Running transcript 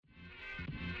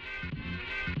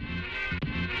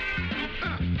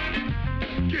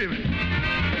Give it.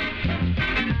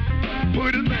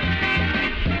 Put it back.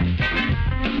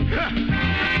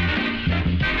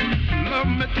 Love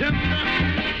me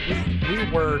tender.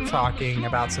 We were talking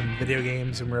about some video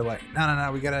games, and we were like,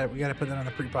 no, we gotta put that on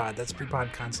the pre-pod. That's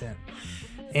pre-pod content.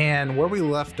 And where we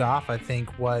left off, I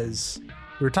think, was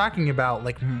we were talking about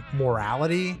like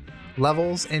morality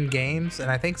levels in games,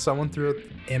 and I think someone threw up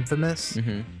Infamous,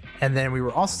 and then we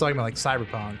were also talking about like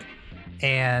Cyberpunk,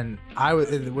 and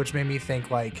which made me think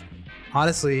like,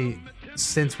 honestly,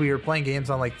 since we were playing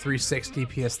games on like 360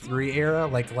 PS3 era,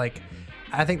 like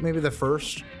I think maybe the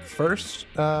first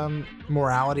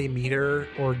morality meter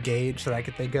or gauge that I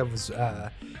could think of was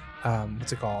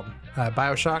what's it called?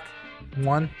 BioShock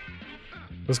 1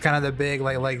 was kind of the big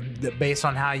like based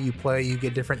on how you play, you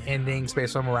get different endings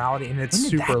based on morality, and it's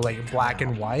super like black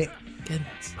and white.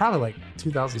 Goodness. Probably like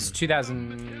 2000. It's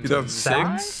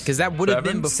 2006? Because that would have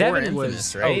been before 7 Infamous,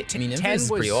 was- right? oh, I mean, 10 Infamous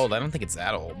is was- pretty old. I don't think it's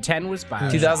that old. 10 was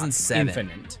BioShock. 2007.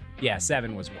 Infinite. Yeah,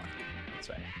 7 was 1. That's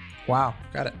right. Wow,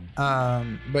 got it.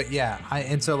 But yeah,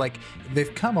 and so like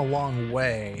they've come a long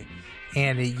way,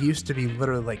 and it used to be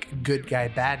literally like good guy,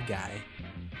 bad guy,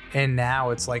 and now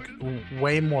it's like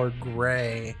way more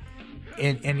gray.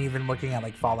 And even looking at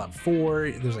like Fallout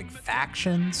 4, there's like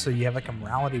factions, so you have like a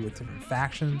morality with different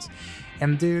factions.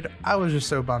 And dude, I was just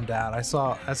so bummed out. I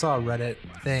saw a Reddit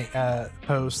thing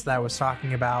post that was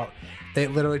talking about they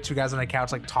literally two guys on a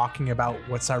couch like talking about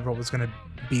what Cyberpunk was gonna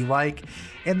be like,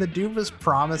 and the dude was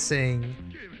promising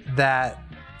that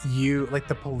you like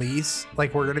the police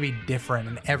like we're gonna be different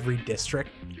in every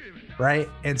district, right?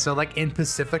 And so like in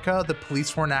Pacifica, the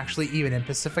police weren't actually even in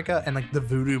Pacifica, and like the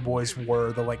Voodoo Boys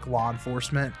were the like law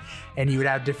enforcement, and you would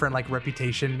have different like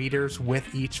reputation meters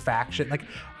with each faction, like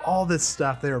all this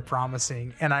stuff they were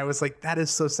promising. And I was like, that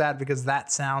is so sad, because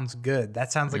that sounds good.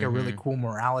 That sounds like a really cool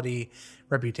morality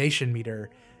reputation meter,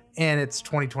 and it's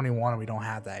 2021 and we don't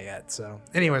have that yet. So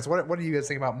anyways, what do you guys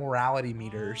think about morality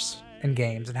meters in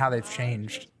games and how they've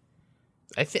changed?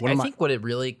 I think what it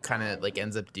really kind of like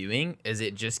ends up doing is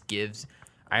it just gives,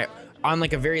 on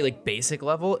like a very like basic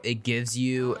level, it gives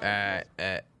you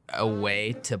a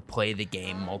way to play the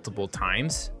game multiple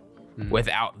times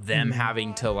without them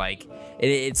having to like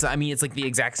it's like the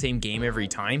exact same game every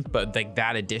time, but like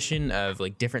that addition of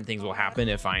like different things will happen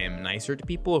if I am nicer to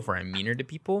people, if I'm meaner to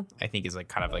people, I think is like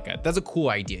kind of like that's a cool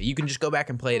idea. You can just go back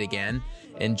and play it again,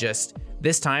 and just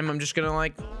this time I'm just gonna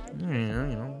like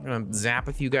I'm gonna zap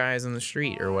a few guys on the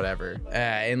street or whatever,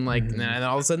 and like and then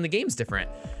all of a sudden the game's different,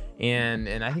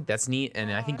 and I think that's neat.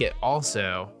 And I think it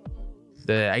also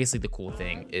I guess like the cool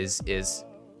thing is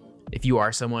if you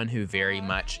are someone who very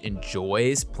much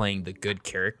enjoys playing the good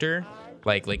character,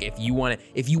 like if you want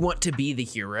to be the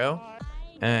hero,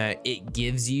 it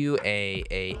gives you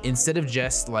a instead of you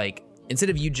just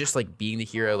like being the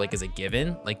hero like as a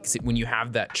given, like when you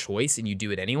have that choice and you do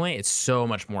it anyway, it's so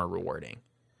much more rewarding.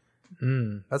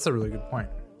 That's a really good point.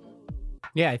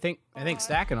 Yeah, I think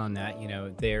stacking on that,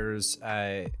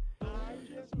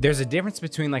 there's a difference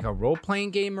between like a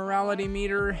role-playing game morality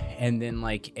meter and then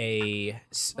like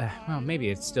maybe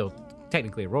it's still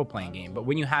technically a role-playing game, but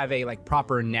when you have a like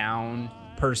proper noun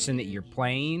person that you're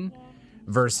playing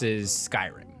versus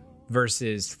Skyrim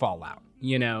versus Fallout,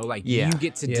 you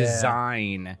get to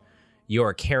design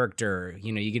your character.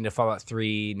 You get into Fallout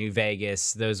 3, New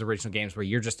Vegas, those original games where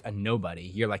you're just a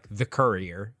nobody. You're like the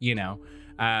courier,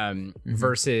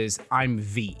 versus I'm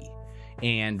V.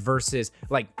 And versus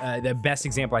like the best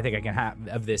example I think I can have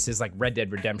of this is like Red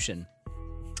Dead Redemption,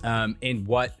 and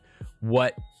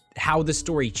how the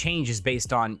story changes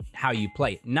based on how you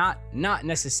play. Not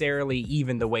necessarily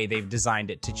even the way they've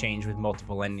designed it to change with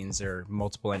multiple endings or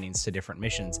multiple endings to different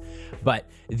missions, but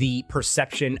the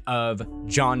perception of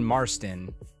John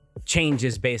Marston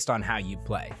changes based on how you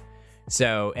play.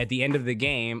 So at the end of the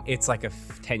game, it's like a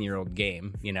 10-year-old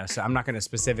game, so I'm not going to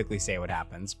specifically say what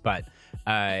happens, but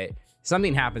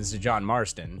something happens to John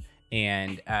Marston,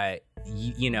 and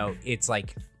it's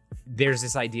like there's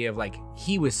this idea of like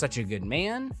he was such a good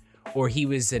man or he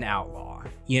was an outlaw,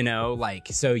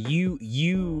 so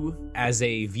you as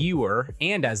a viewer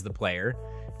and as the player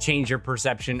change your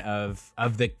perception of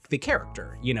the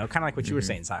character, kind of like what you were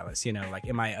saying, Silas, like,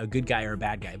 am I a good guy or a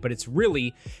bad guy? But it's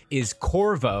really, is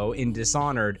Corvo in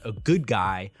Dishonored a good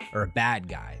guy or a bad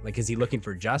guy? Like, is he looking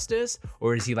for justice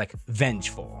or is he like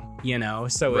vengeful,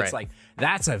 So it's like,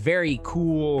 that's a very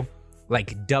cool,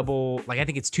 like double, like I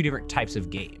think it's two different types of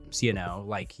games,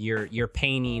 like you're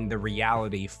painting the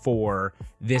reality for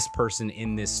this person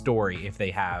in this story if they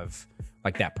have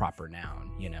like that proper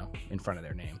noun, in front of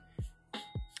their name.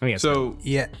 So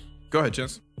yeah, go ahead,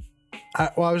 Chance. I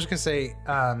was just gonna say,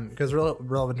 because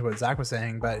relevant to what Zach was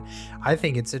saying, but I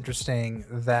think it's interesting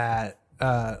that,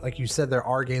 like you said, there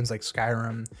are games like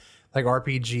Skyrim, like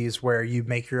RPGs where you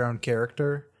make your own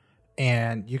character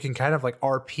and you can kind of like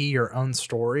RP your own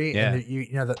story. Yeah. And you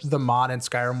know the mod in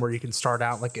Skyrim where you can start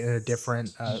out like in a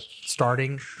different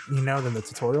starting, than the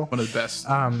tutorial. One of the best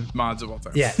mods of all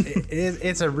time. Yeah,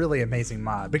 it's a really amazing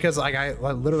mod because like I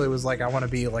literally was like I want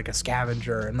to be like a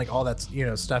scavenger and like all that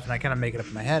stuff, and I kind of make it up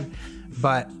in my head.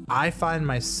 But I find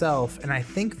myself, and I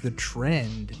think the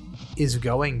trend is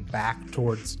going back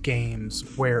towards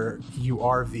games where you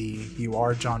are you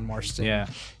are John Marston,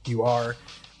 you are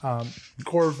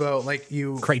Corvo, like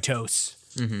you Kratos.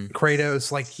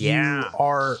 Kratos, like you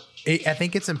are. I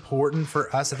think it's important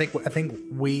for us. I think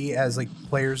we as like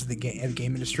players of the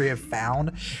game industry have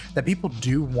found that people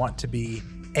do want to be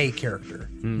a character,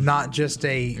 not just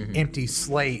a empty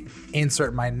slate.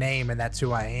 Insert my name and that's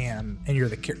who I am, and you're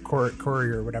the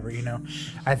courier or whatever.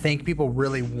 I think people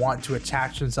really want to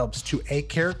attach themselves to a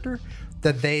character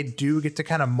that they do get to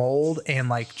kind of mold and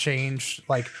like change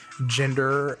like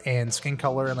gender and skin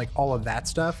color and like all of that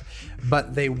stuff,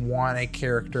 but they want a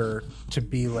character to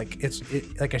be like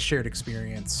like a shared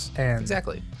experience. And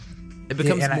exactly, it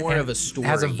becomes more of a story.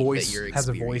 Has a voice. That you're has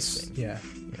a voice. Yeah.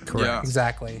 Correct. Yeah.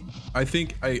 Exactly. I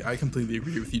think I completely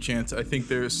agree with you, Chance. I think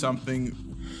there's something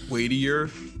weightier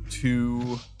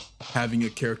to having a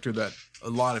character that a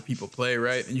lot of people play,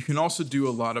 right? And you can also do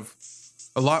a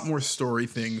lot more story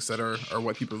things that are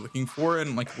what people are looking for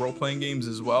in like role-playing games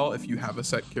as well if you have a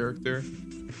set character.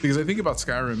 Because I think about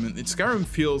Skyrim, and Skyrim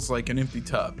feels like an empty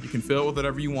tub. You can fill it with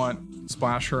whatever you want,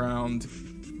 splash around,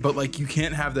 but like you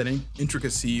can't have that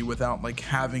intricacy without like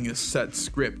having a set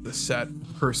script, a set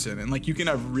person. And like you can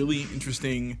have really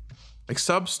interesting like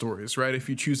sub-stories, right? If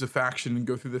you choose a faction and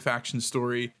go through the faction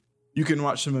story, you can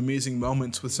watch some amazing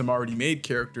moments with some already made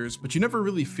characters, but you never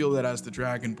really feel that as the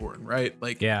Dragonborn, right?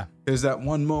 Like, there's that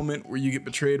one moment where you get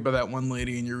betrayed by that one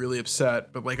lady and you're really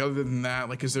upset. But like, other than that,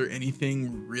 like, is there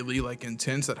anything really like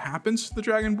intense that happens to the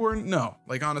Dragonborn? No,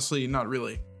 like, honestly, not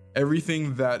really.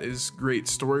 Everything that is great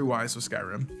story-wise with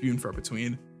Skyrim, few and far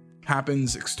between,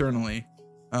 happens externally.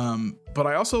 But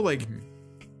I also like,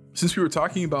 since we were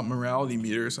talking about morality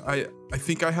meters, I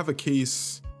think I have a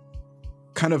case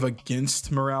kind of against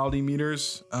morality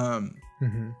meters,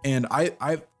 and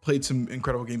I've played some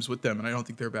incredible games with them, and I don't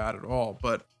think they're bad at all,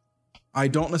 but I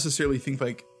don't necessarily think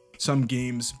like some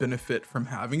games benefit from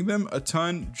having them a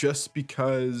ton just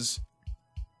because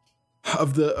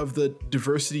of the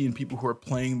diversity in people who are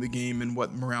playing the game and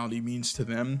what morality means to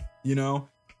them,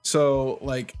 so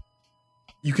like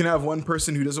you can have one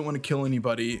person who doesn't want to kill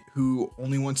anybody, who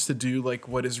only wants to do like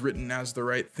what is written as the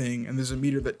right thing. And there's a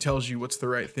meter that tells you what's the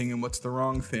right thing and what's the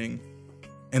wrong thing.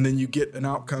 And then you get an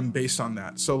outcome based on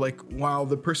that. So like, while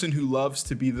the person who loves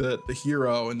to be the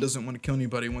hero and doesn't want to kill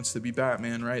anybody wants to be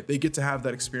Batman, right? They get to have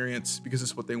that experience because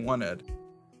it's what they wanted.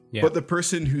 Yeah. But the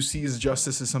person who sees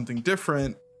justice as something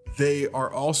different, they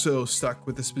are also stuck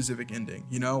with a specific ending,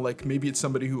 like maybe it's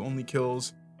somebody who only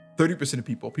kills 30% of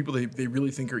people they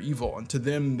really think are evil, and to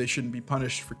them they shouldn't be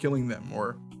punished for killing them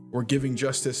or giving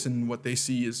justice in what they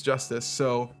see as justice.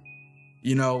 So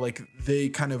like they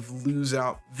kind of lose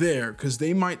out there because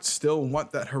they might still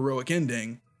want that heroic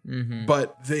ending,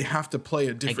 but they have to play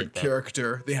a different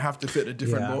character. They have to fit a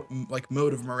different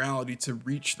mode of morality to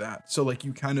reach that. So like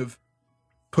you kind of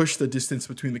push the distance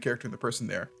between the character and the person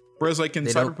there. Whereas like in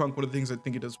Cyberpunk, one of the things I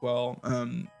think it does well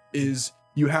is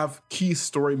you have key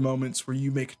story moments where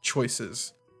you make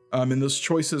choices. And those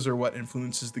choices are what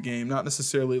influences the game, not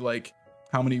necessarily like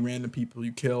how many random people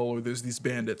you kill, or there's these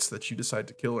bandits that you decide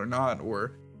to kill or not,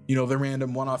 or, the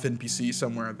random one-off NPC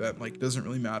somewhere that like doesn't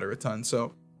really matter a ton.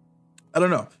 So I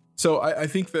don't know. So I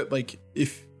think that like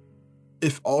if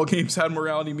all games had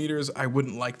morality meters, I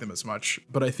wouldn't like them as much.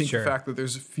 But I think the fact that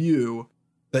there's a few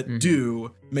that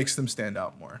do makes them stand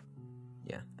out more.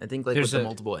 Yeah, I think like with the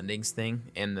multiple endings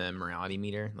thing and the morality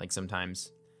meter, like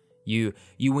sometimes you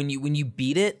when you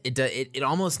beat it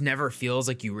almost never feels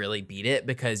like you really beat it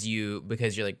because you're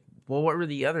like, well, what were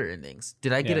the other endings?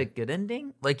 Did I get a good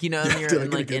ending? Like, and you're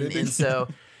and like and so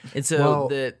well,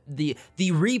 the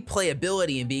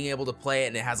replayability and being able to play it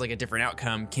and it has like a different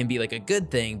outcome can be like a good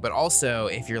thing, but also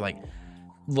if you're like,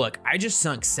 look, I just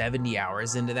sunk 70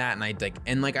 hours into that, and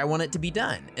I want it to be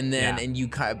done, and then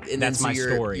that's so my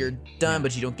story. You're done,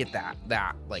 but you don't get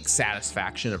that like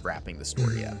satisfaction of wrapping the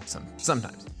story up.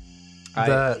 Sometimes.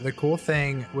 The cool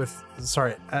thing with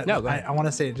I want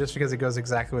to say it just because it goes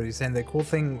exactly what he's saying. The cool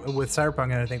thing with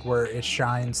Cyberpunk, and I think where it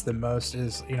shines the most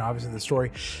is obviously the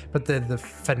story, but the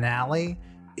finale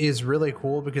is really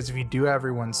cool because if you do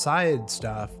everyone's side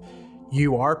stuff,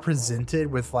 you are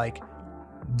presented with like,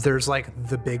 there's like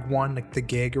the big one, like the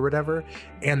gig or whatever,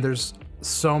 and there's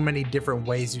so many different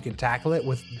ways you can tackle it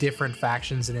with different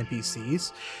factions and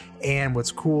NPCs. And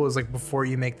what's cool is like before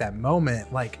you make that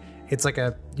moment, like it's like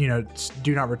a, you know,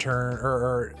 do not return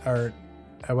or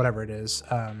whatever it is.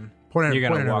 You're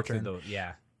gonna walk through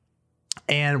the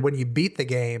And when you beat the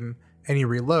game and you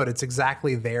reload, it's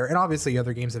exactly there. And obviously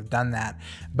other games have done that.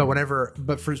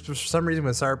 But for some reason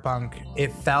with Cyberpunk,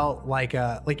 it felt like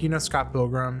you know Scott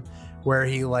Pilgrim, where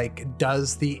he like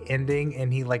does the ending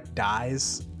and he like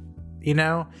dies, you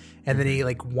know, and then he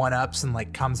like one-ups and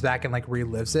like comes back and like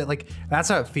relives it. Like that's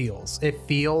how it feels. It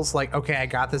feels like, okay, I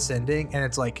got this ending, and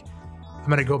it's like I'm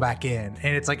gonna go back in,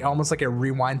 and it's like almost like it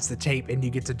rewinds the tape and you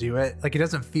get to do it. Like it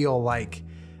doesn't feel like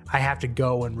I have to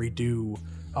go and redo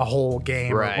a whole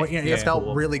game. Right. Or, you know, it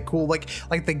felt really cool. Like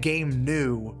the game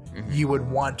knew you would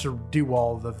want to do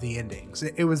all of the endings.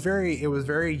 It was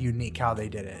very unique how they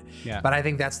did it. Yeah. But I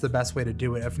think that's the best way to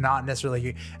do it. If not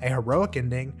necessarily a heroic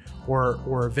ending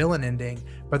or a villain ending,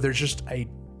 but there's just a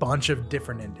bunch of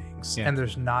different endings, and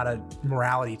there's not a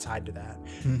morality tied to that.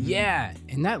 Yeah,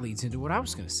 and that leads into what I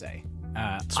was gonna say.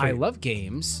 I love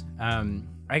games.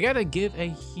 I gotta give a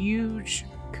huge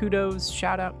kudos,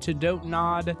 shout out to Don't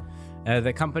Nod,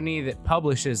 the company that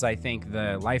publishes, I think,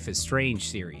 the Life is Strange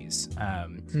series.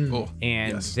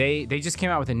 They just came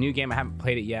out with a new game. I haven't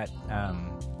played it yet,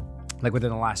 like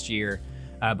within the last year.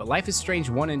 But Life is Strange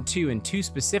 1 and 2, and 2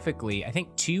 specifically, I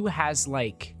think 2 has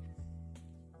like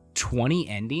 20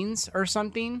 endings or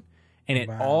something. And it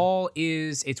all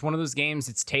is, it's one of those games,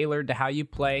 it's tailored to how you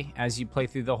play as you play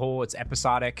through the whole, it's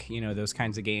episodic, you know, those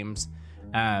kinds of games.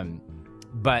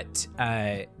 But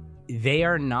they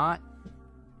are not,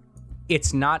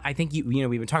 it's not, I think, you know,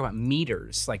 we've been talking about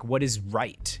meters, like what is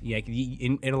right. Like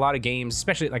in a lot of games,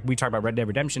 especially like we talk about Red Dead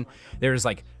Redemption, there's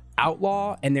like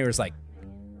outlaw and there's like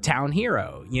town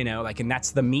hero, you know, like, and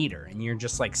that's the meter, and you're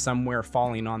just like somewhere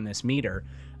falling on this meter.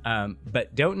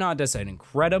 But Don't Nod does an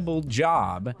incredible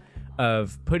job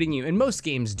of putting you, and most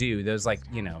games do, those like,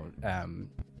 you know,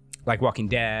 like Walking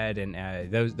Dead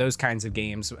and those kinds of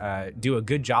games do a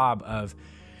good job of,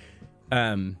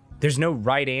 there's no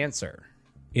right answer.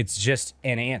 It's just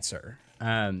an answer.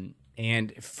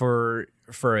 And for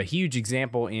a huge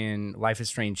example in Life is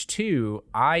Strange 2,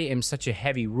 I am such a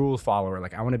heavy rule follower.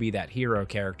 Like I want to be that hero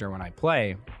character when I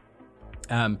play.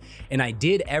 And I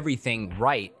did everything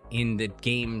right in the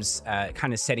game's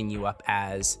kind of setting you up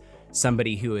as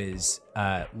somebody who is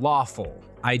lawful.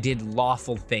 I did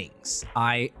lawful things.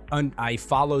 I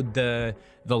followed the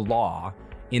law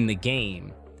in the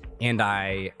game, and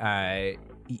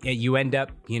you end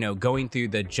up, you know, going through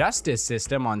the justice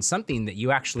system on something that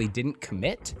you actually didn't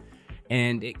commit.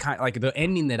 And it kind of like the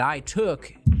ending that I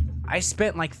took, I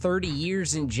spent like 30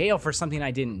 years in jail for something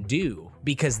I didn't do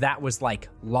because that was like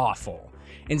lawful.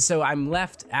 And so I'm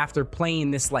left after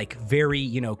playing this like very,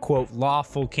 you know, quote,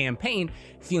 lawful campaign,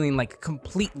 feeling like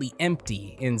completely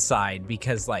empty inside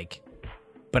because like,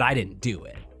 but I didn't do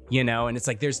it, you know? And it's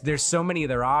like, there's so many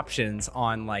other options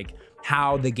on like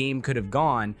how the game could have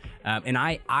gone. And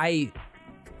I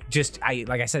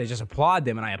like I said, I just applaud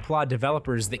them, and I applaud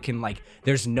developers that can like,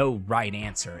 there's no right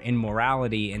answer, and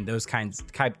morality in those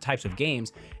types of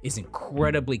games is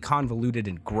incredibly convoluted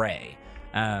and gray.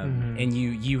 And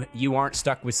you aren't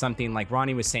stuck with something like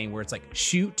Ronnie was saying, where it's like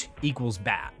shoot equals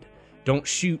bad. Don't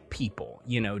shoot people,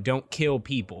 you know, don't kill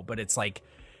people. But it's like,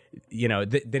 you know,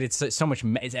 that it's so much,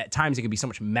 at times it can be so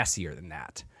much messier than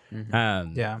that.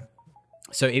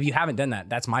 So if you haven't done that,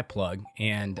 that's my plug.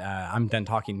 And I'm done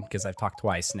talking because I've talked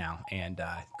twice now. And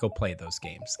go play those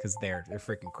games because they're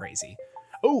freaking crazy.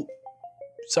 Oh,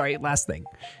 sorry, last thing.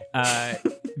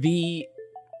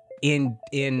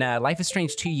 In Life is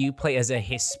Strange 2, you play as a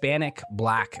Hispanic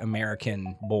Black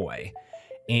American boy.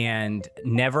 And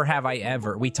never have I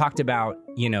ever, we talked about,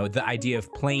 you know, the idea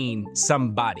of playing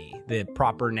somebody, the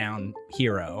proper noun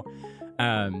hero.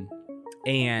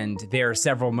 And there are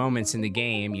several moments in the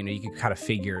game, you know, you can kind of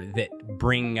figure that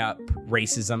bring up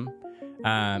racism,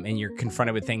 and you're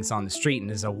confronted with things on the street. And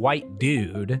as a white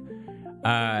dude,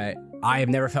 I have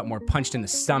never felt more punched in the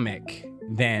stomach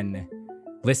than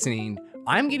listening.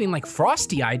 I'm getting like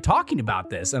frosty-eyed talking about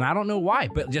this, and I don't know why,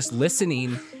 but just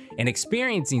listening and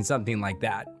experiencing something like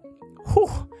that.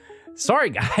 Whew,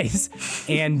 sorry, guys.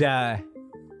 And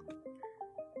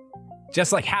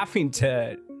just like having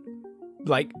to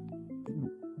like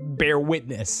bear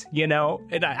witness, you know?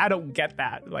 And I don't get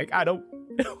that. Like, I don't,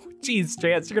 geez,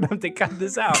 Trance, you're gonna have to cut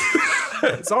this out.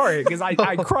 Sorry, because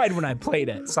I cried when I played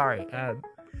it. Sorry.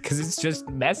 Because it's just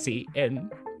messy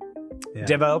and Yeah.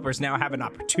 Developers now have an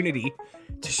opportunity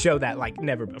to show that like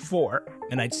never before,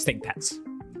 and I just think that's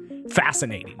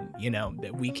fascinating.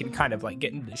 That we can kind of like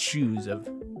get into the shoes of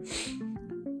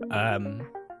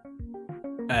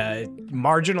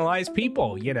marginalized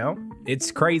people.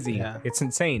 It's crazy. Yeah. It's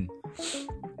insane.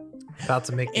 About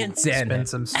to make you Insane. spend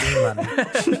some Steam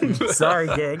money. Sorry,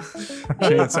 gang.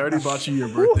 Chance, I already bought you your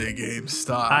birthday game.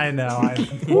 Stop. I know.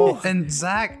 Well, and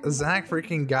Zach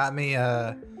freaking got me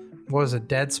what was it,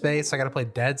 Dead Space? I got to play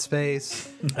Dead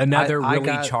Space. Another I really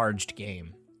got- charged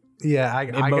game. Yeah, I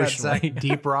got Emotionally. Zach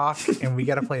Deep Rock, and we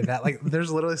got to play that. Like,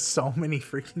 there's literally so many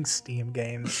freaking Steam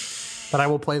games, but I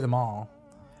will play them all.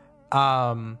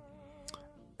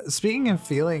 Speaking of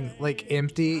feeling like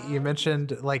empty, you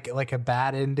mentioned like a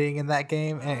bad ending in that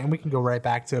game, and we can go right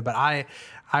back to it. But I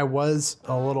was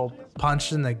a little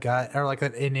punched in the gut, or like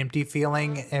an empty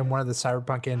feeling in one of the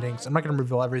Cyberpunk endings. I'm not going to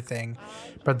reveal everything,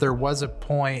 but there was a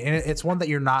point, and it's one that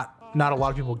you're not a lot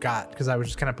of people got, because I was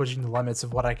just kind of pushing the limits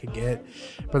of what I could get.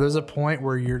 But there's a point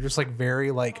where you're just like very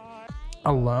like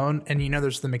alone, and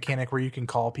there's the mechanic where you can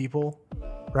call people,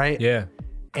 right? Yeah.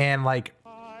 And like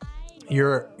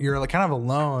you're like kind of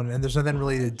alone, and there's nothing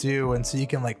really to do, and so you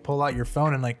can like pull out your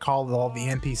phone and like call all the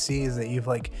NPCs that you've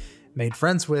like made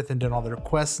friends with and done all their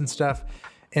quests and stuff,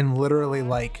 and literally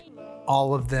like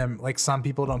all of them, like some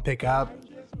people don't pick up,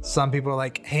 some people are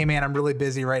like, hey man, I'm really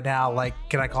busy right now, like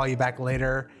can I call you back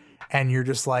later? And you're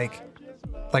just like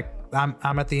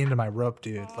I'm at the end of my rope,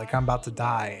 dude. Like I'm about to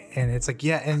die. And it's like,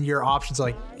 yeah. And your options are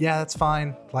like, yeah, that's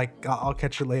fine. Like I'll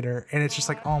catch you later. And it's just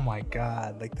like, oh my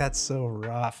God, like that's so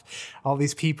rough. All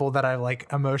these people that I like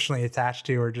emotionally attached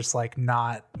to are just like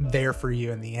not there for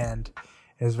you in the end.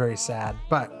 It was very sad.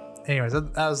 But anyways,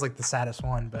 that was like the saddest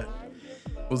one. But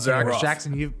Well, Zach, anyways,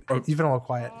 Jackson, you've been a little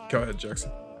quiet. go ahead,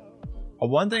 Jackson.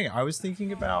 One thing I was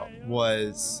thinking about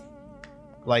was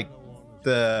like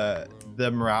the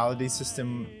morality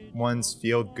system ones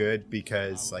feel good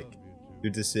because like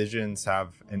your decisions have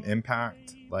an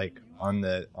impact like on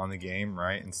the game,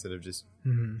 right? Instead of just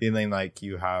feeling like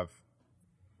you have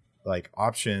like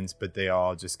options, but they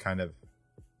all just kind of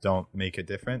don't make a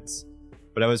difference.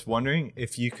 But I was wondering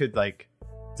if you could like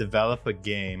develop a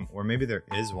game, or maybe there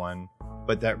is one,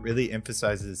 but that really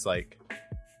emphasizes like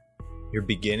your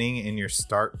beginning and your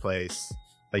start place,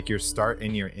 like your start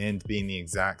and your end being the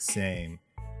exact same,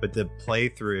 but the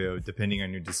playthrough, depending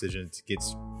on your decisions,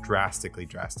 gets drastically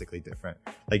different.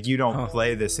 Like you don't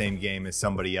play the same game as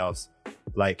somebody else,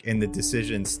 like, and the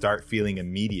decisions start feeling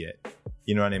immediate.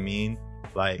 You know what I mean?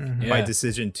 Like by Yeah.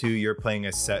 decision 2, you're playing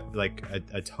a set, like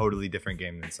a totally different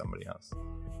game than somebody else,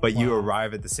 but you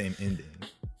arrive at the same ending.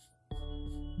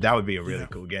 That would be a really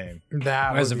cool game.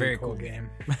 That was would a be very cool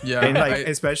game. Yeah, And like,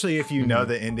 especially if you know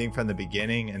the ending from the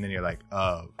beginning, and then you're like,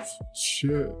 oh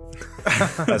shit.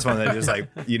 That's one that just like,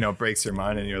 breaks your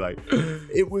mind, and you're like,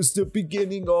 it was the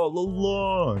beginning all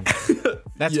along.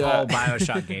 That's Yeah. all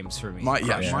BioShock games for me.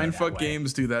 Mindfuck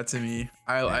games do that to me.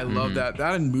 I love that.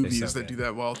 That in movies so that good. do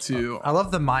that well too. I love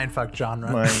the mindfuck genre.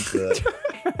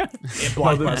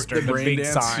 Blockbuster, the big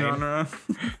Braindance sign. genre.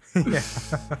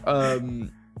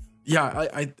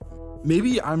 I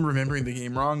maybe I'm remembering the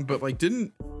game wrong, but like,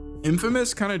 didn't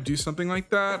Infamous kind of do something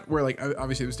like that, where like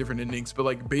obviously it was different endings, but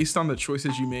like based on the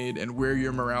choices you made and where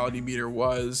your morality meter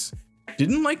was,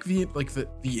 didn't like the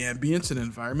ambience and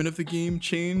environment of the game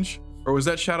change? Or was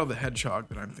that Shadow the Hedgehog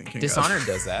that I'm thinking Dishonored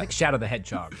does that. Shadow the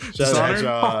Hedgehog. Dishonored?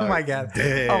 Oh my God.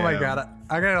 Damn. Oh my God.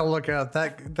 I gotta look up.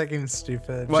 That game's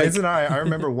stupid. Chance and I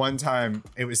remember one time,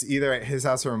 it was either at his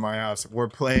house or my house, we're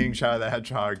playing Shadow the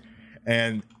Hedgehog,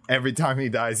 and every time he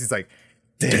dies, he's like,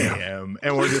 damn.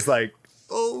 And we're just like,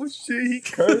 oh shit, he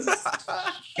cursed.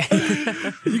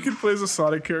 You can play as a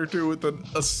Sonic character with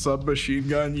a submachine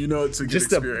gun. It's a good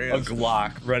Just a experience.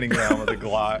 Glock, running around with a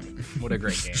Glock. What a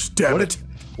great game. Damn What it.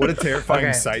 what a terrifying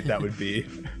Okay. sight that would be.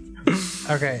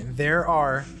 Okay, there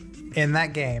are in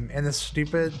that game, in this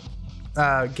stupid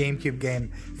GameCube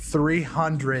game,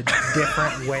 300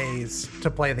 different ways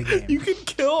to play the game. You can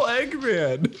kill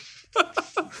Eggman.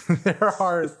 There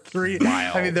are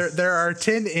there are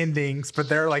 10 endings, but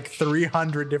there are like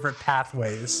 300 different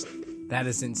pathways. That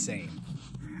is insane.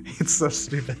 It's so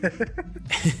stupid.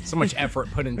 So much effort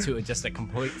put into it, just a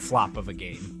complete flop of a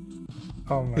game.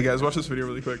 Oh my Hey guys, watch this video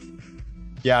really quick.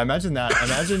 Yeah, imagine that.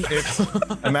 Imagine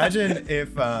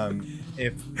if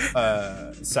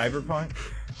Cyberpunk,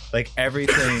 like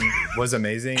everything was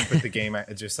amazing, but the game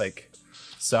just like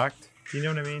sucked. You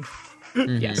know what I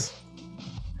mean? Yes.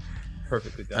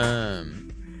 Perfectly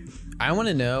done. I want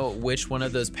to know which one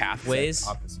of those pathways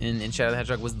Opposite. in Shadow the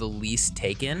Hedgehog was the least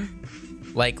taken.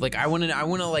 Like I want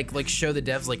to like show the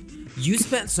devs like, you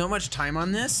spent so much time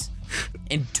on this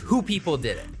and 2 people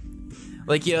did it.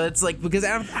 Like, you know, it's like, because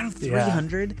out of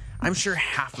 300, I'm sure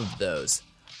half of those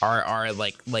are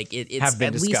like it's Have been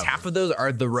at least discovered. half of those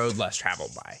are the road less traveled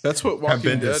by. That's what Have Walking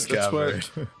been Dead. discovered.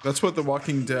 That's what the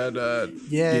Walking Dead games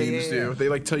do. yeah. They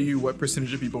like tell you what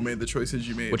percentage of people made the choices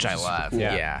you made, Which I is super love. cool.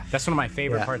 Yeah. That's one of my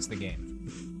favorite Yeah. parts of the game.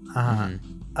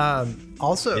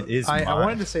 Also, It is I mine.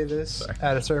 wanted to say this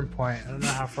at a certain point. I don't know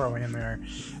how far away we are,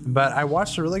 but I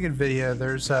watched a really good video.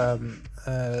 There's one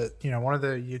of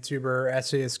the YouTuber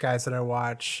essayist guys that I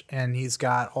watch, and he's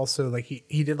got also like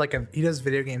he does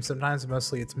video games sometimes, but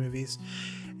mostly it's movies.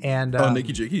 And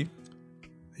Nikki Jakey.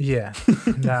 yeah,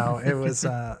 no, it was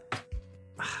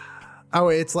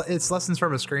it's Lessons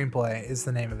from a Screenplay is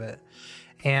the name of it.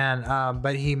 And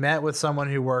but he met with someone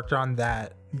who worked on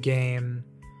that game.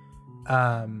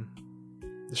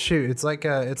 It's like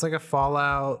a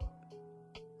Fallout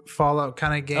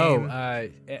kind of game.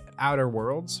 Outer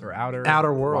Worlds or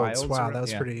Outer Worlds. Wilds Wow, or- that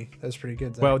was yeah. pretty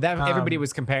good. Well, that everybody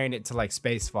was comparing it to like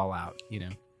space Fallout, you know.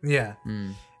 Yeah.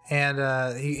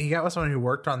 And he got with someone who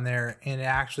worked on there, and it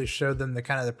actually showed them the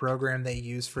kind of the program they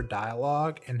use for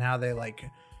dialogue and how they like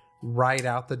write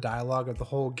out the dialogue of the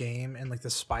whole game and like the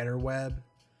spider web.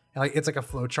 And like it's like a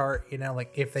flow chart, you know,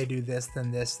 like if they do this,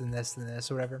 then this, then this, then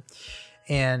this, or whatever.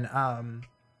 And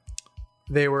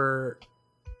they were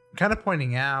kind of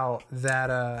pointing out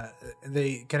that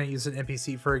they kind of use an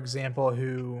NPC, for example,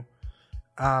 who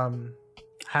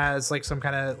has like some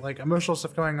kind of like emotional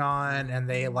stuff going on, and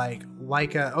they they're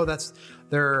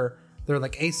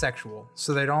like asexual,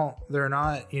 so they're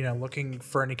not, you know, looking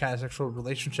for any kind of sexual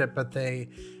relationship, but they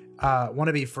want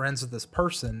to be friends with this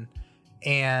person,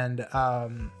 and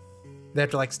they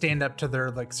have to like stand up to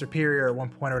their like superior at one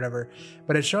point or whatever.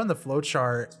 But it's shown the flow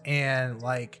chart, and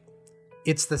like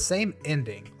it's the same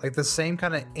ending, like the same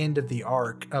kind of end of the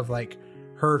arc of like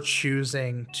her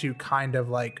choosing to kind of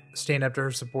like stand up to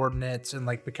her subordinates and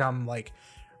like become like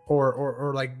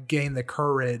or like gain the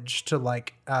courage to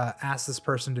like ask this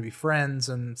person to be friends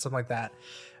and stuff like that.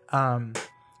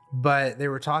 But they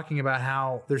were talking about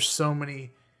how there's so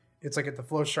many, it's like at the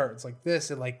flow chart, it's like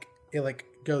this, it like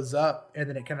goes up and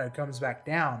then it kind of comes back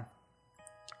down.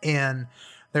 And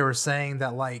they were saying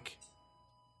that like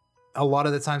a lot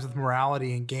of the times with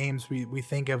morality in games, we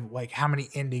think of like how many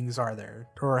endings are there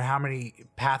or how many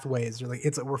pathways, or like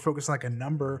we're focused on like a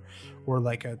number or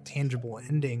like a tangible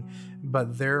ending,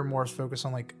 but they're more focused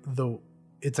on like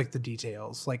it's like the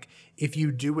details. Like if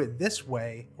you do it this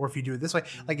way, or if you do it this way,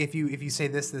 like if you say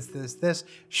this,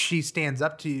 she stands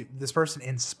up to this person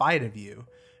in spite of you.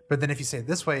 But then if you say it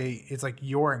this way, it's like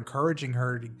you're encouraging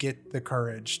her to get the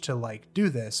courage to like do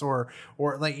this or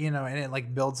like, you know, and it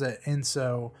like builds it. And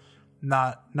so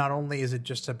not only is it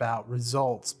just about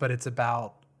results, but it's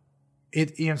about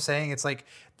it, you know what I'm saying? It's like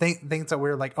things that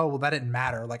we're like, oh, well, that didn't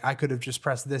matter. Like I could have just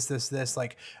pressed this,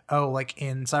 like, oh, like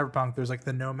in Cyberpunk, there's like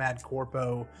the Nomad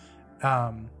Corpo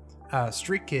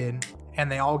Street Kid,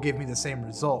 and they all give me the same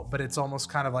result. But it's almost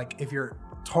kind of like if you're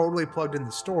totally plugged in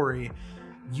the story,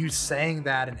 you saying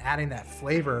that and adding that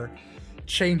flavor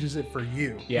changes it for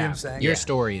you. You know what I'm saying? Your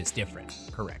story is different.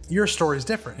 Correct. Your story is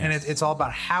different, and it's all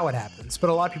about how it happens. But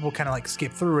a lot of people kind of like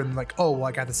skip through and like, oh, well,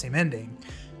 I got the same ending.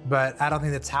 But I don't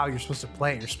think that's how you're supposed to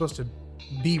play it. You're supposed to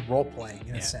be role playing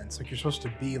in a sense. Like you're supposed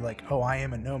to be like, oh, I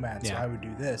am a nomad, so I would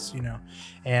do this, you know.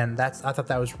 And I thought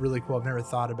that was really cool. I've never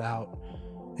thought about.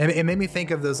 It made me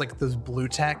think of those blue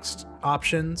text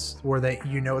options where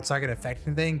it's not going to affect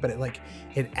anything, but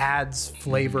it adds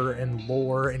flavor and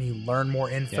lore, and you learn more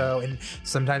info, and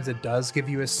sometimes it does give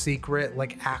you a secret,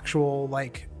 like actual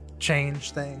like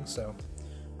change thing. So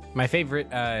my favorite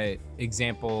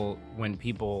example when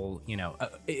people, you know,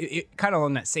 it kind of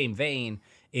on that same vein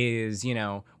is, you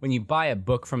know, when you buy a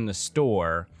book from the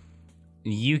store,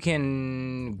 you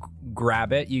can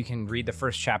grab it, you can read the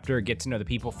first chapter, get to know the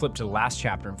people, flip to the last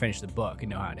chapter and finish the book and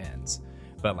know how it ends.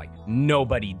 But like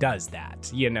nobody does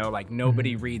that, you know, like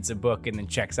nobody reads a book and then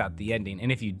checks out the ending.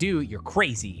 And if you do, you're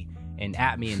crazy, and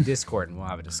at me in Discord and we'll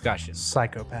have a discussion.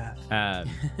 Psychopath.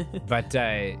 But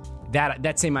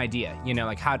that same idea, you know,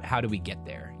 like how do we get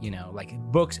there? You know, like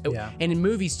books and in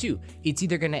movies too. It's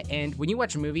either going to end, when you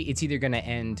watch a movie, it's either going to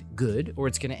end good or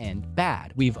it's going to end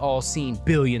bad. We've all seen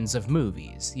billions of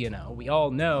movies, you know. We all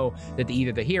know that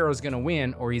either the hero's going to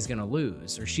win or he's going to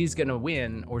lose, or she's going to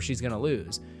win or she's going to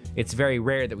lose. It's very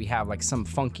rare that we have like some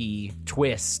funky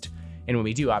twist. And when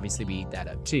we do, obviously we eat that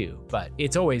up too. But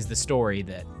it's always the story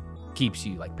that keeps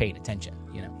you like paying attention,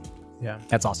 you know. Yeah.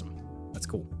 That's awesome. That's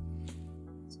cool.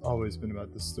 It's always been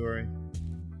about the story.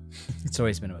 It's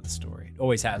always been about the story. It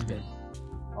always has been.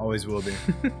 Always will be.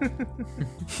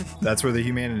 That's where the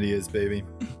humanity is, baby.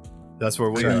 That's where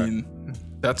we I are. mean,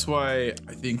 That's why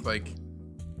I think like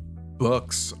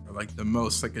books are like the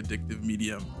most like addictive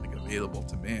medium like available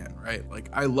to man, right? Like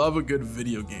I love a good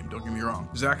video game, don't get me wrong.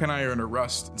 Zach and I are in a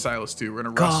Rust, and Silas too. We're in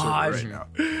a Rust server right now.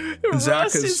 And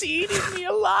Rust is eating me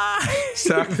alive.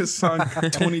 Zach has sunk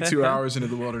 22 hours into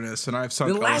the wilderness, and I've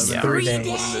sunk The last 11 hours 3 into the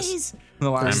wilderness. days. In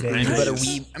the last I'm 3 about a days.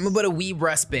 wee. I'm about a wee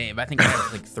Rust babe. I think I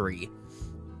have like 3.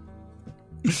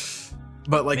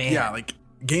 But like, Man. yeah, like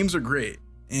games are great,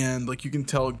 and like you can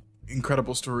tell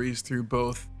incredible stories through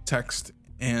both text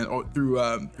and or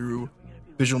through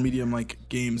visual medium like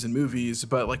games and movies.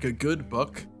 But like a good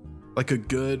book, like a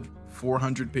good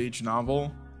 400-page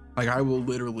novel, like I will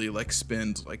literally like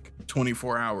spend like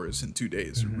 24 hours in 2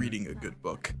 days reading a good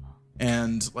book.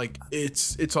 And like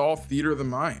it's all theater of the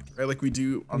mind, right? Like we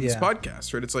do on this Yeah.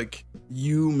 podcast, right? It's like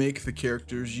you make the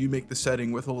characters, you make the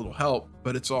setting with a little help,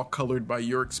 but it's all colored by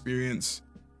your experience,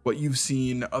 what you've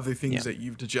seen, other things that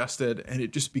you've digested, and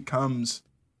it just becomes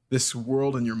this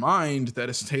world in your mind that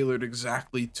is tailored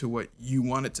exactly to what you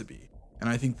want it to be. And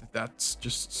I think that that's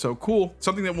just so cool.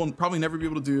 Something that we'll probably never be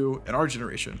able to do in our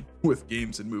generation with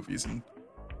games and movies.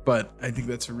 But I think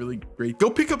that's a really great. Go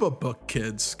pick up a book,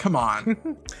 kids. Come on.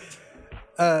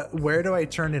 Where do I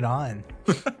turn it on?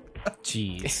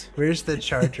 Jeez. Where's the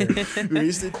charger?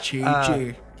 Where's the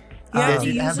JJ? Do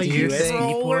you have a do you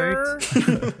USB port?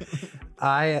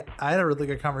 I had a really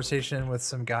good conversation with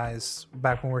some guys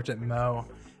back when we worked at Mo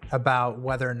about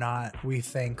whether or not we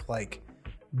think like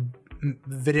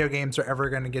video games are ever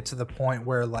going to get to the point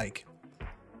where like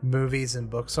movies and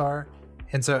books are.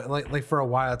 And so like for a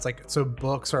while it's like, so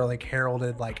books are like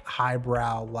heralded like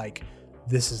highbrow, like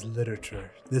this is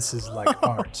literature, this is like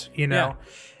art, you know?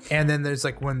 And then there's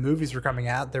like when movies were coming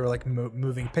out, they were like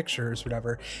moving pictures,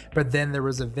 whatever. But then there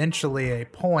was eventually a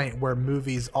point where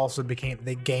movies also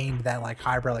they gained that like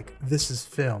highbrow, like this is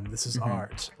film, this is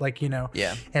art, like, you know?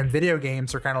 Yeah. And video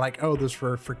games are kind of like, oh, those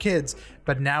for kids.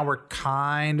 But now we're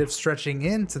kind of stretching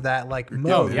into that like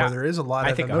mode yeah. where there is a lot I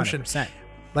of think emotion. 100%.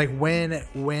 Like when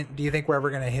do you think we're ever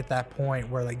gonna hit that point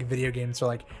where like video games are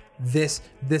like this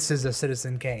is a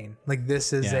Citizen Kane, like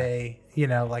this is a, you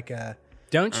know, like a,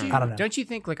 Don't you? I don't know. Don't you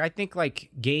think? Like, I think like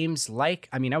games, like,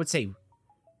 I mean, I would say,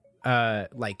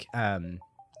 what's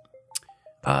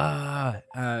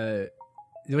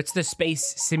the space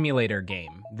simulator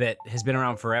game that has been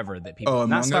around forever that people? Oh,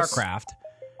 not Among Us? StarCraft.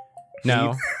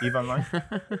 No, Eve Online?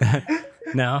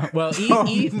 no. Well,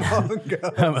 Eve,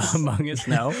 Among Us.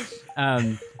 No.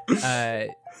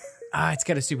 It's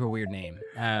got a super weird name.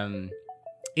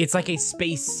 It's like a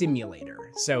space simulator.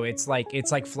 So it's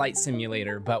like Flight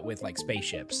Simulator, but with like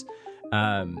spaceships.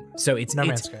 So it's No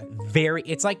Man's Sky.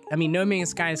 it's like, I mean, No Man's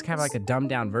Sky is kind of like a dumbed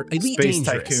down version. Elite Space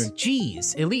Dangerous. Tycoon.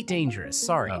 Jeez, Elite Dangerous.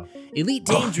 Sorry, Oh. Elite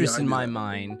Dangerous yeah, I in knew my that.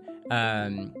 mind.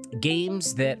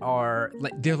 Games that are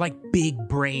like, they're like big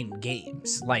brain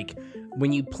games. Like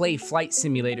when you play Flight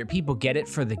Simulator, people get it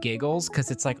for the giggles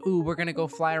because it's like, ooh, we're gonna go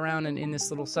fly around in this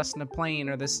little Cessna plane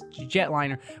or this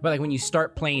jetliner. But like when you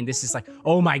start playing, this is like,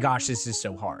 oh my gosh, this is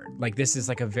so hard. Like this is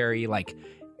like a very like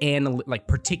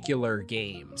particular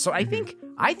game. So I think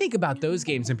about those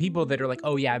games and people that are like,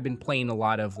 oh yeah, I've been playing a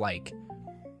lot of like,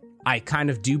 I kind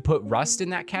of do put Rust in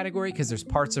that category because there's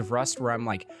parts of Rust where I'm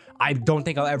like, I don't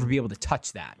think I'll ever be able to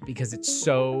touch that because it's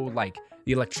so like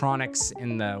the electronics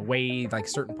and the way like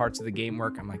certain parts of the game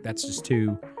work. I'm like, that's just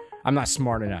too, I'm not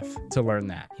smart enough to learn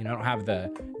that. You know, I don't have the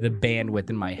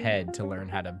bandwidth in my head to learn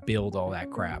how to build all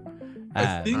that crap.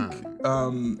 I think,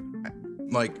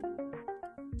 like,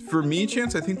 for me,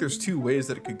 Chance, I think there's 2 ways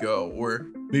that it could go, or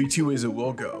maybe 2 ways it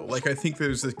will go. Like, I think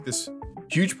there's like this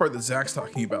huge part that Zach's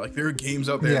talking about. Like, there are games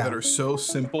out there that are so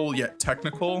simple yet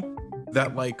technical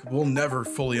that like we'll never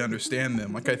fully understand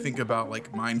them. Like, I think about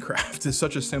like Minecraft is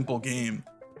such a simple game,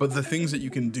 but the things that you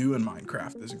can do in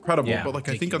Minecraft is incredible. Yeah, but like,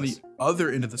 I think on the ridiculous. other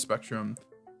end of the spectrum,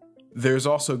 there's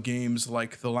also games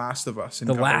like The Last of Us and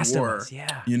The God Last of of War, Us,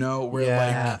 yeah. you know, where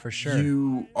Yeah, like for sure.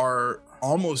 you are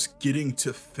almost getting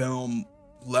to film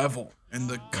level and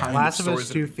the kind Last of of stories Us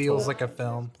that 2 are feels told. like a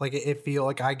film. Like it feel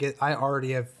like I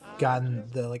already have gotten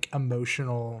the like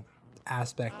emotional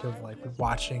aspect of like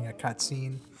watching a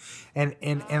cutscene and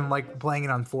like playing it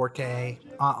on 4K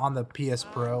on the PS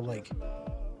Pro. Like,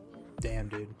 damn,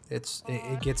 dude, it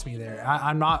gets me there.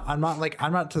 I'm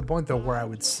not to the point though where I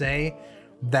would say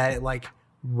that it like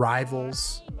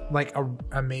rivals like a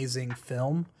amazing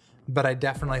film, but I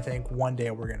definitely think one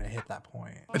day we're gonna hit that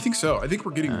point. I think so. I think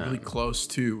we're getting really close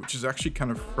too, which is actually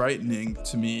kind of frightening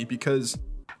to me because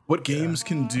what games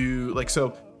can do, like,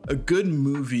 so a good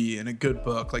movie and a good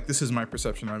book, like, this is my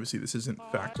perception. Obviously, this isn't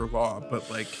fact or law, but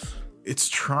like, it's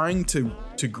trying to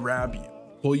grab you.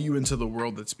 pull you into the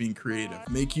world that's being creative,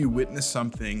 make you witness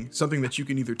something that you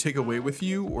can either take away with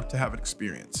you or to have an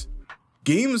experience.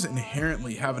 Games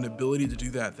inherently have an ability to do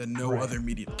that no other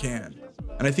medium can.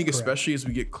 And I think especially as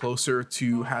we get closer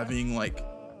to having like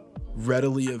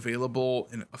readily available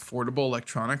and affordable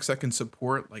electronics that can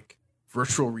support like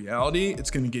virtual reality,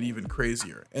 it's going to get even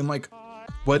crazier. And like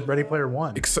what Ready Player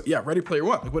One. Ready Player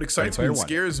One. Like what excites me and One.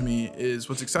 scares me is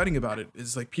what's exciting about it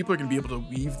is like people are going to be able to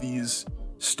weave these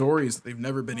stories that they've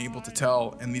never been able to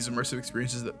tell and these immersive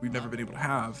experiences that we've never been able to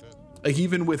have. Like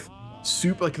even with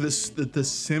the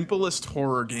simplest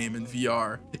horror game in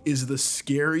VR is the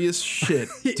scariest shit.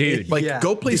 Dude. Like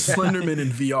go play Slenderman in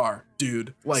VR,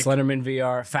 dude. Like Slenderman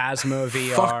VR, Phasmo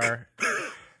VR.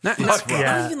 Not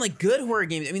even like good horror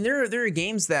games. I mean, there are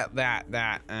games that I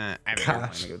haven't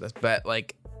really go with this, but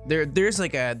like there was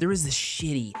this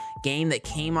shitty game that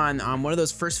came on one of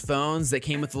those first phones that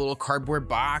came with a little cardboard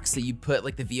box that you put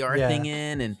like the VR thing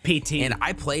in, and PT. And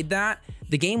I played that.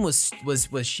 The game was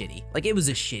shitty. Like it was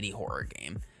a shitty horror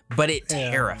game, but it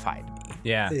terrified me.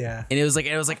 Yeah. Yeah. And it was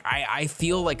like I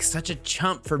feel like such a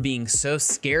chump for being so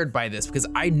scared by this because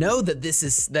I know that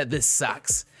this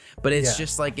sucks. But it's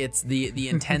just like it's the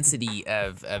intensity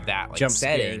of that like Jump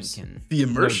setting scares. the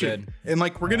immersion. good. And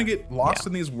like we're gonna get lost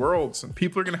in these worlds and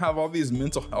people are gonna have all these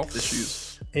mental health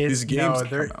issues. These games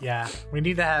come out. We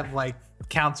need to have like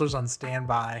counselors on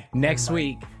standby. Next And, like,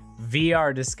 week,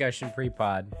 VR discussion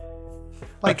pre-pod.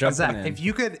 Like jumping Zach, in. if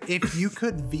you could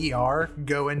VR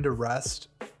go into Rust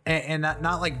and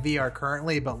not like VR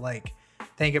currently, but like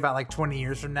think about like 20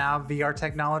 years from now, VR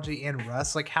technology in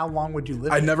Rust, like how long would you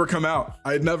live? I'd never come out.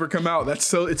 It's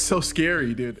so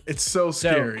scary, dude. It's so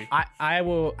scary. I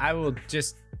will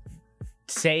just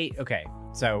say, okay,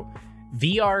 so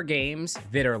VR games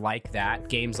that are like that,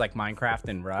 games like Minecraft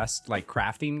and Rust, like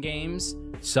crafting games,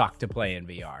 suck to play in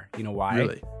VR. You know why?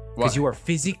 Really? Because Why? you are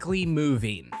physically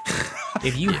moving.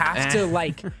 If you have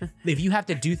to if you have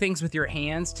to do things with your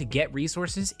hands to get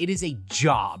resources, it is a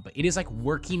job. It is like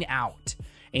working out.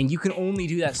 And you can only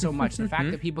do that so much. The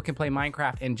fact that people can play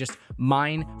Minecraft and just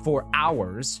mine for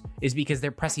hours is because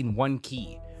they're pressing one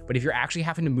key. But if you're actually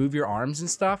having to move your arms and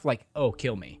stuff, like, oh,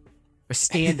 kill me. Or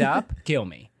stand up, kill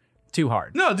me. Too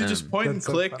hard. No, dude, just point and That's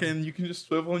so click funny. and you can just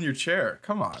swivel in your chair.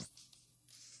 Come on.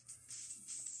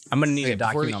 I'm going to need a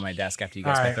before document we- on my desk after you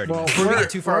guys All spend right, 30 well, minutes. Before we get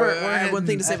too far, We're I have one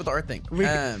thing to say heading- about the art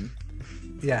thing.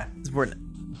 Yeah. It's important.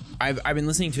 I've been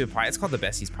listening to it's called the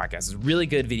Besties Podcast. It's a really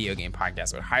good video game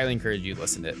podcast. I would highly encourage you to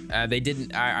listen to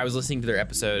it. I was listening to their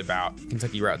episode about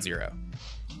Kentucky Route Zero,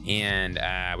 and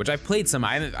which I've played some.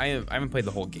 I haven't played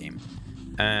the whole game,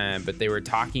 but they were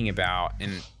talking about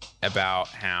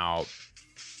how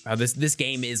this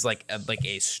game is like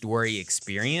a story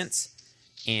experience,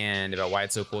 and about why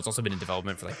it's so cool. It's also been in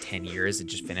development for like 10 years. It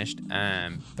just finished,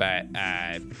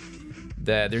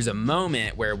 there's a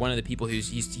moment where one of the people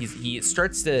he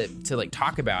starts to like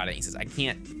talk about it. He says,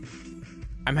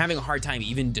 I'm having a hard time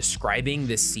even describing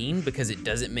this scene because it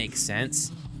doesn't make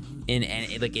sense in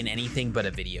anything but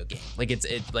a video game. Like it's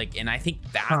like, and I think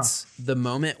that's the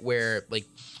moment where like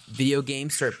video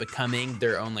games start becoming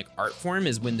their own like art form,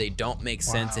 is when they don't make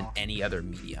sense in any other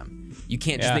medium. You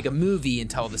can't just make a movie and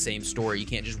tell the same story. You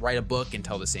can't just write a book and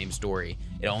tell the same story.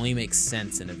 It only makes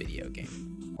sense in a video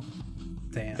game.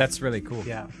 Damn. That's really cool.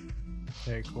 Yeah.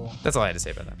 Very cool. That's all I had to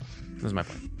say about that. That was my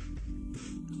point.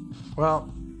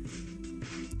 Well,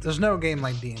 there's no game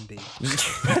like D&D.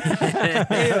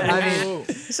 I mean,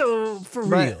 So for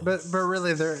real, but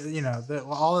really, there,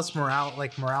 all this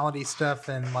morality stuff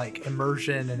and like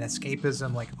immersion and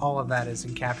escapism, like all of that is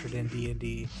encaptured in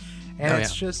D&D, and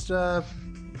it's just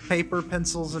paper,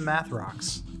 pencils, and math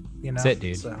rocks. That's it,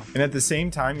 dude. So, And at the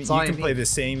same time, you all can you play need. the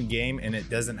same game and it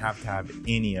doesn't have to have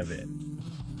any of it.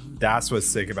 That's what's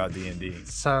sick about D&D.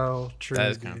 so true. that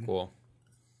is kind dude. of cool.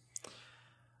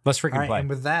 Let's freaking All right, play. and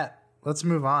with that, let's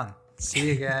move on. See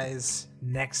you guys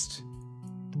next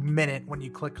minute when you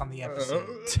click on the episode.